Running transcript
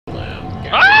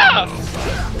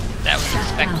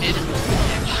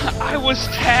I was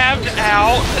tabbed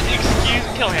out.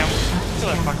 Kill him. Kill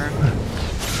that fucker.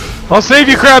 I'll save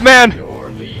you, Crab Man! Oh,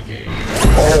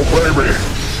 baby!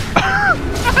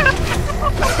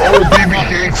 Oh, BB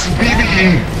Gates!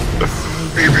 BB!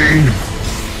 BB!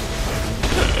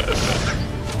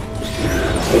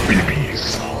 Oh, BBs!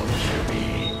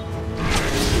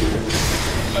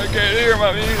 I can't hear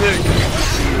my music.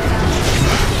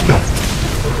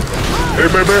 Hey,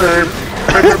 baby!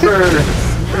 Hey, baby!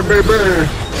 Hey, baby!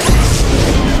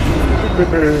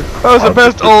 That was the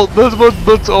best ult. That was the most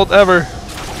Blitz ult ever.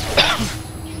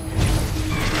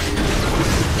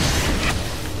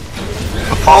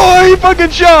 Oh, he fucking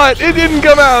shot! It didn't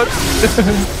come out!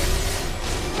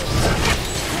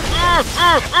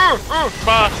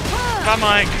 Bye,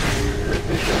 Mike.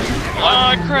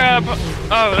 Oh, crap.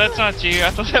 Oh, that's not you.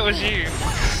 I thought that was you.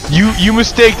 You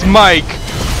mistaked Mike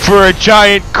for a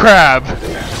giant crab.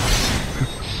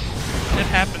 It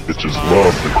happens. It just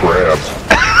love the crabs.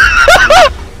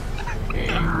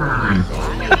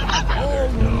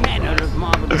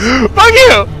 Fuck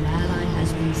you!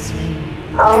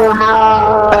 Oh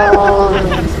no!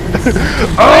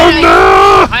 Oh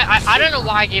no! I don't know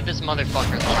why I gave this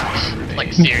motherfucker Lux.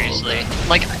 Like, seriously.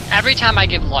 Like, every time I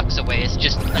give Lux away, it's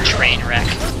just a train wreck.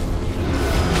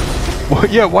 Well,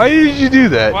 yeah, why did you do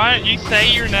that? Why don't you say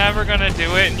you're never gonna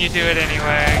do it and you do it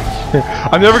anyway?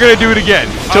 I'm never gonna do it again.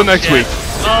 Till next shit. week.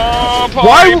 Oh,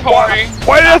 party.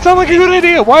 Why did that sound like a good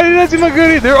idea? Why did that seem like a good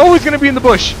idea? They're always gonna be in the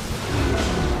bush.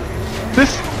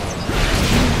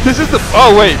 This is the.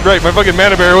 Oh wait, right. My fucking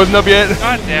mana barrier wasn't up yet.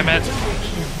 God damn it.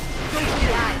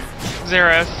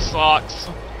 Zero slots.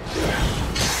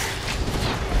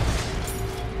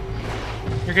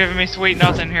 You're giving me sweet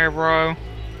nothing here, bro.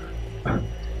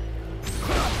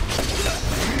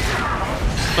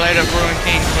 Blade of Ruin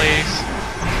King, please.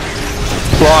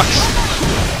 Blocks.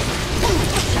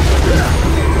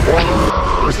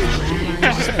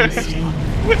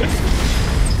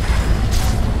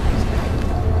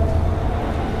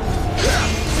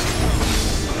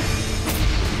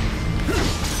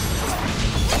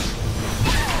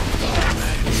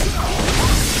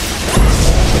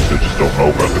 They just don't know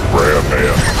about the crab,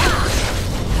 man.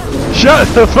 Shut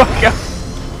the fuck up.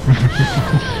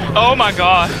 Oh my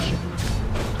gosh.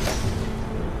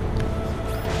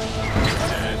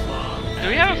 Do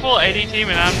we have a full AD team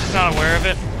and I'm just not aware of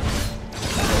it?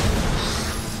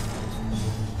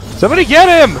 Somebody get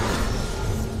him!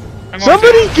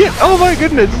 Somebody get! Oh my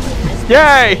goodness!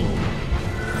 Yay!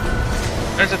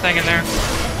 There's a thing in there.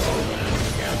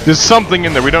 There's something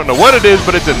in there. We don't know what it is,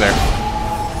 but it's in there.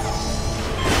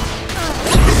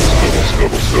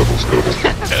 Scuttle.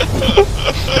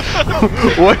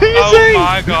 What are you saying? Oh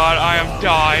my god, I am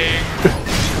dying.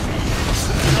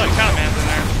 Look, kind of man's in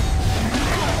there.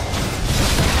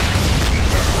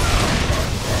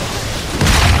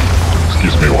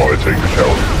 Excuse me while I take the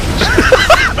calories.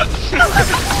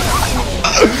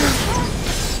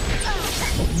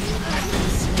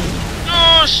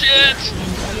 Oh shit!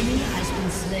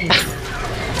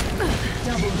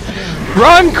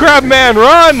 Run, Crab Man,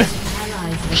 run!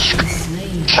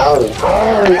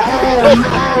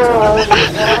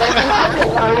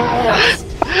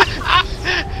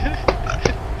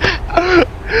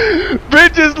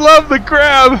 Bitches love the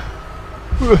crab!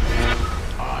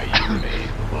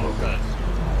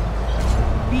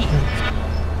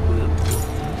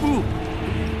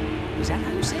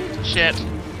 Shit.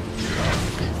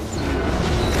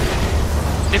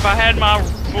 If I had my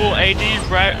full AD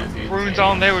runes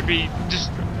on, they would be just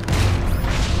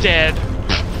dead.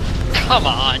 Come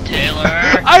on, Taylor.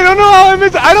 I don't know how I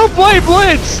missed. I don't play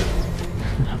Blitz.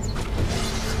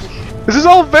 This is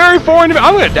all very foreign to me.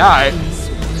 I'm gonna die.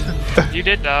 You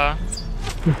did die.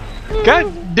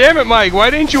 God damn it, Mike. Why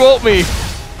didn't you ult me?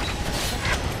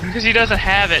 Because he doesn't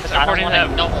have it, I don't according to want that.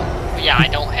 to. No. Yeah, I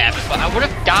don't have it, but I would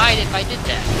have died if I did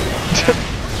that.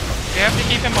 You have to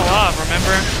keep him alive,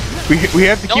 remember? We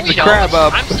have to keep the you crab don't.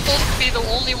 up. I'm supposed to be the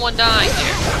only one dying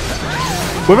here.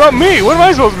 What about me? What am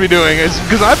I supposed to be doing? It's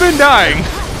because I've been dying.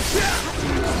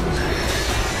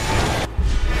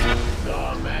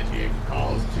 The magic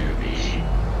calls to me.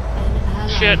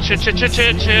 Shit.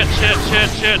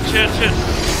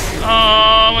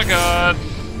 Oh my god. I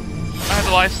have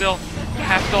the life steal.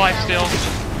 Half the life steal.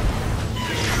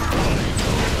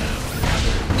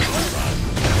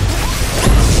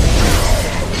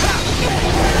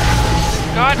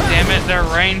 God damn it, their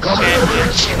range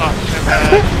champions suck so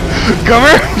bad. Come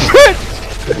here!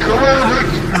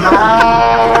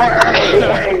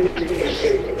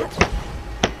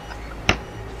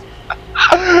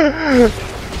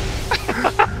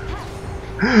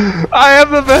 I have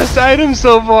the best item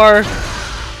so far.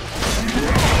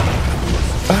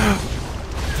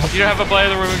 You don't have a Blade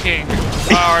of the Ruin King.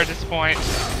 Oh, disappoint.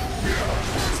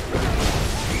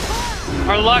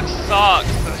 Our luck sucks.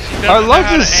 Our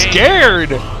luck is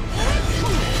scared.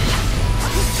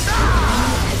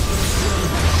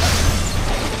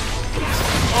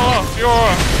 Oh,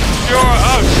 Fiora.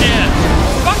 Oh shit.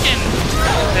 Fucking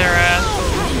their ass.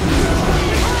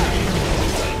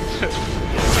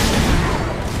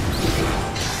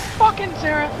 Fucking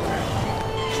Sarah.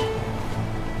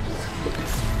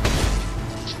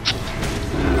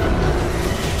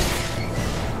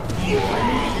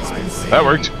 That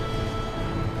worked.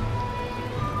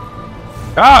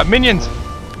 Ah, minions!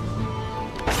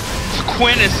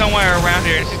 Quinn is somewhere around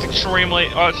here. She's extremely.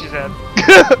 Oh, she's dead.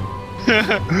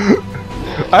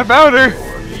 I found her!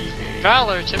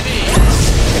 Valor to me.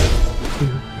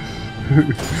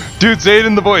 Dude, say it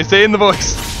in the voice, say it in the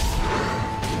voice.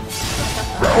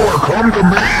 Valor, come to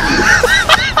me!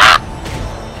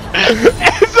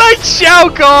 It's like Shao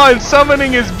Kahn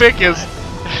summoning his biggest.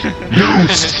 You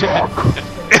suck!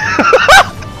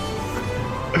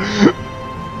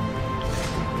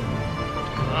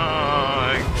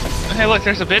 Hey, look,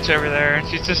 there's a bitch over there, and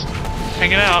she's just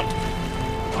hanging out.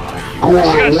 Cora,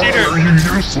 gotta why shoot her. are you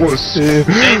useless?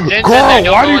 Cora,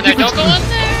 why do you keep Don't go in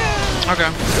there. Okay.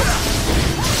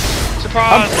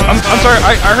 Surprise! I'm sorry,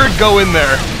 I heard go in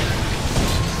there.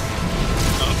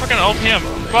 Fucking ult him.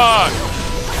 Fuck!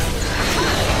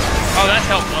 Oh, that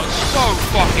helped us so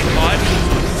fucking much.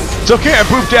 It's okay, I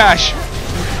poop dash.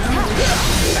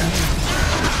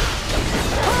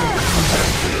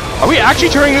 Are we actually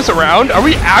turning this around? Are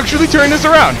we actually turning this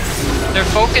around? They're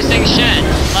focusing Shen.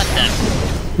 Let them.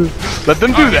 Let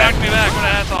them do He that. knocked me back, what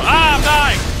an asshole. Ah, I'm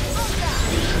dying!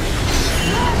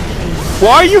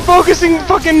 Why are you focusing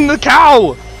fucking the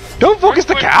cow? Don't focus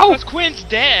the cow. Because Quinn's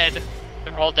dead.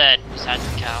 They're all dead besides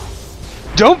the cow.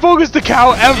 Don't focus the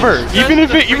cow ever. It's Even if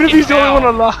just the he's the only freaking one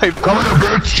cow. alive. Come here,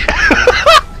 bitch!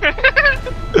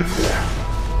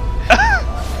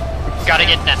 Gotta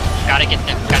get them. Gotta get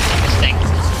them. Gotta get this thing.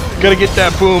 Gotta get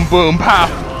that boom boom pow.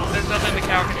 There's nothing the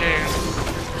cow can do.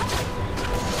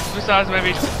 Besides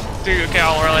maybe do a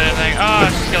cow related thing. Ah,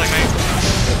 she's killing me.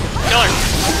 Kill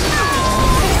her!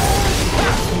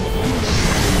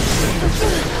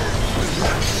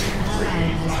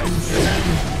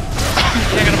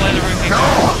 Yeah, gonna play the room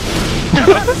king.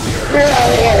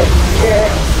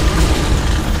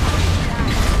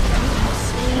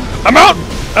 I'm out!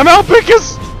 I'm out,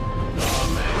 Pickus!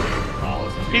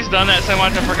 He's done that so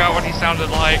much I forgot what he sounded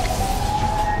like.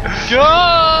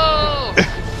 Go!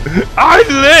 I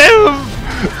live!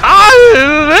 I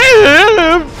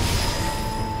live!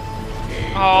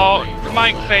 Oh,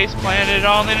 Mike face planted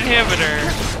on the inhibitor.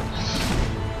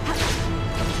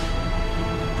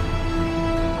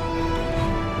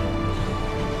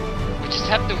 We just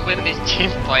have to win these team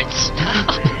fights now.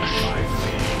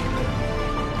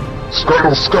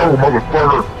 Scuttle, scuttle,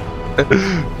 motherfucker!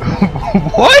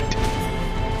 What?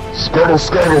 Scuttle,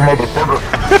 scuttle, motherfucker!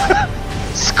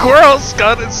 Squirrel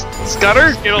scutter?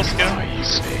 Skittle, skittle.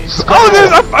 Oh,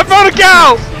 there's I found a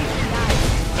cow!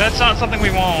 That's not something we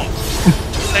want.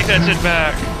 Take that shit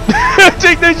back.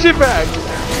 Take that shit back.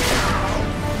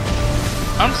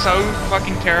 I'm so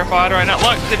fucking terrified right now.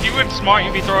 Look, if you were smart,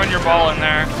 you'd be throwing your ball in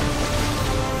there.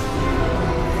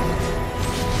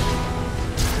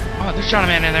 Oh, there's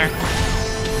Chinaman in there.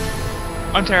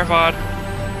 I'm terrified.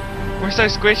 We're so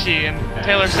squishy and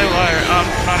Taylor's so low.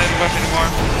 Not in the bush anymore.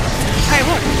 Hey,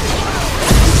 look!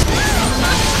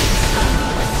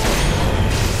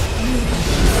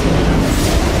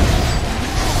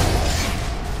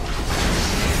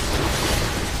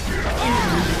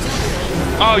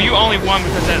 Oh, you only won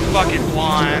because that fucking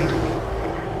blind. An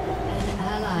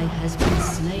ally has been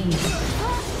slain.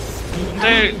 An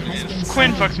ally has been Dude,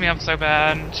 Quinn slain. fucks me up so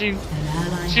bad. She An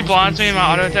ally has blinds me been in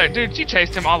my auto slain. attack. Dude, she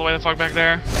chased him all the way the fuck back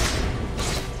there.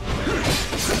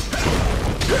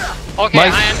 Okay,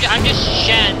 Mike- I'm just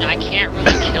Shen. I can't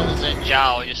really kill Zen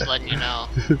Zhao, just letting you know.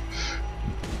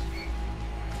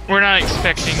 We're not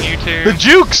expecting you to. The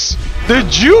jukes! The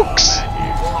jukes!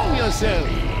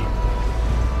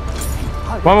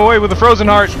 I'm on my way with a frozen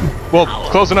heart. Well,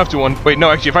 close enough to one. Wait, no,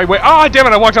 actually, if I wait. Ah, damn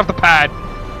it, I walked off the pad.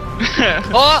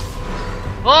 Oh!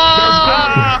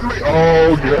 Oh!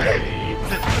 Oh,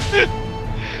 yeah.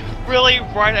 Really?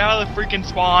 Right out of the freaking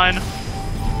spawn.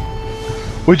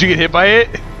 Would you get hit by it?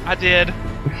 I did.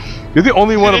 You're the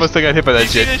only one of this- us that got hit by that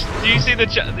Do you shit. see this? Do you see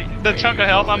the chunk of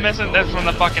health I'm missing? That's from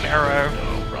the fucking arrow.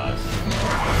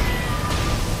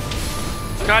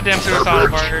 Goddamn suicidal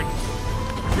bird.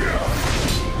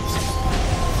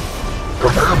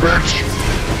 Come here, bitch!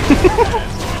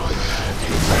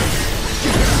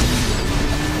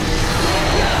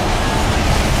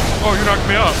 Oh, you knocked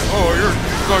me up. Oh, you're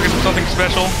going to something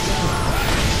special.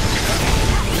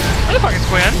 Where the fuck is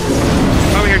Quinn?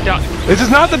 Over here, This is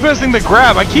not the best thing to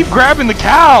grab. I keep grabbing the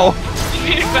cow.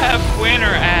 you need to have Quinn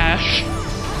or Ash.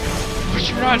 But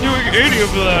you're not doing any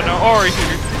of that. No, Ari's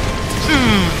here.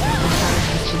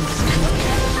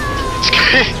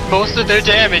 Most of their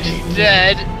damage is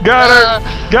dead. Got her.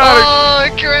 Got her. Oh,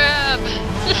 crap.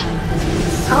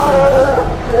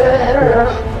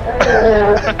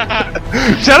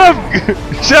 Shut up!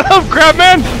 Shut up, crap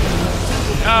man!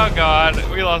 Oh god,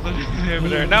 we lost the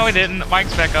inhibitor. No, we didn't.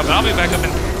 Mike's back up, and I'll be back up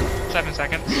in 7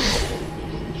 seconds.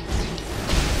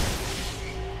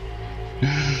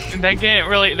 And they can't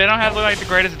really. They don't have like the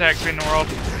greatest attack speed in the world.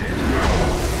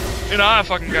 You know, I'm a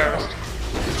fucking ghost.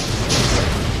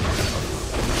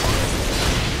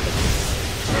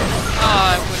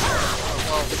 I would.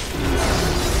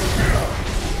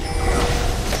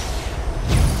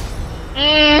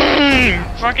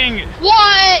 Fucking.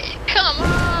 What? Come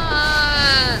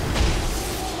on!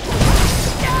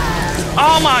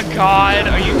 Oh my god,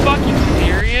 are you fucking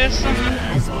serious?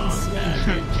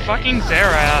 Fucking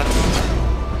Zerath.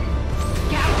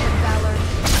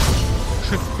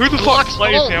 Who the fuck Lux,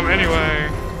 plays oh. him anyway?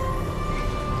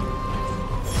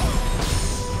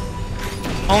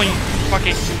 Only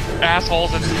fucking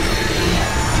assholes and.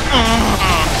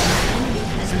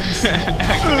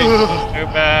 So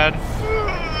bad.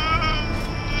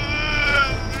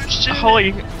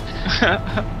 Holy.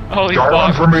 Holy Got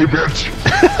one fuck. for me, bitch.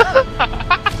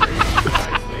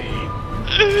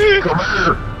 Come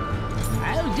here.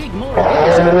 I'll dig more.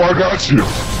 Oh, I got you.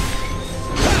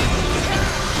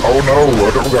 Oh no, I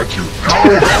don't got you. No,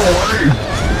 go away.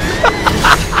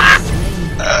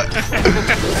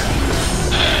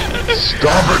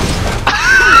 Stop it.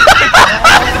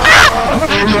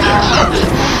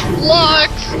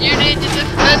 Lux, you need to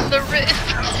defend the rift.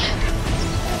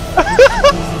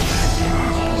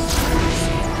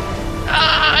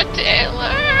 Ah,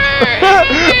 Taylor.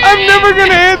 I'm never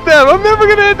gonna hit them! I'm never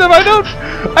gonna hit them! I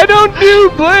don't do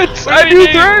Blitz! I do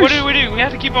Thresh! What do we do? We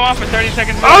have to keep him off for 30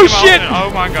 seconds. Oh shit! Oh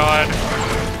my god.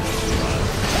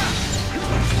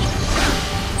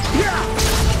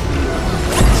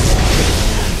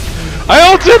 I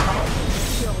ulted!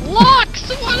 Lux,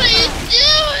 what are you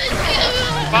doing?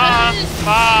 Ba,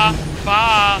 ba,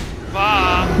 ba,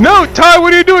 ba. No, Ty,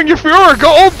 what are you doing? You're Fiora!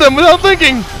 Go ult them without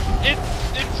thinking!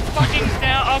 It's fucking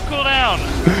down. I'll cool down.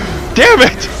 Damn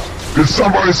it! Did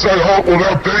somebody say halt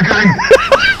without thinking?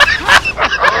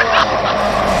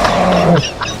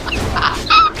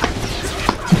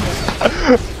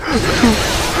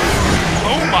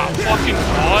 Oh my fucking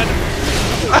god.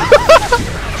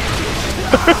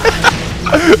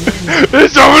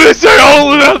 Did somebody say ult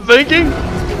without thinking?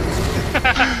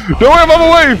 Don't worry, I'm on my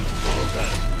way!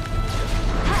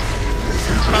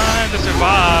 Trying to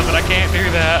survive, but I can't do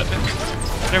that.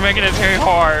 They're making it very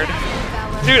hard.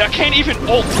 Dude, I can't even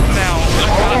ult now.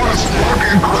 Oh, it's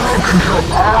fucking crowd control.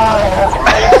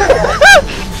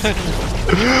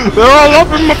 They're all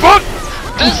up in my butt!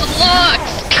 This Lux,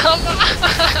 come on!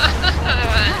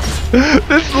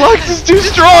 This Lux is too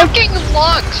strong! Fucking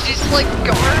Lux, she's like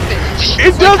garbage.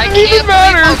 It doesn't I even can't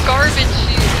matter. believe how garbage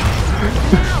she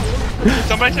is.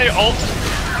 Somebody say ult.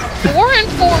 4 and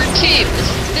 4 teams.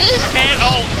 This Can't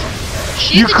ult.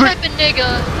 she's You the could- type of nigga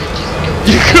that just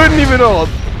goes. You couldn't even ult!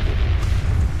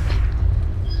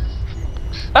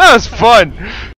 That was fun!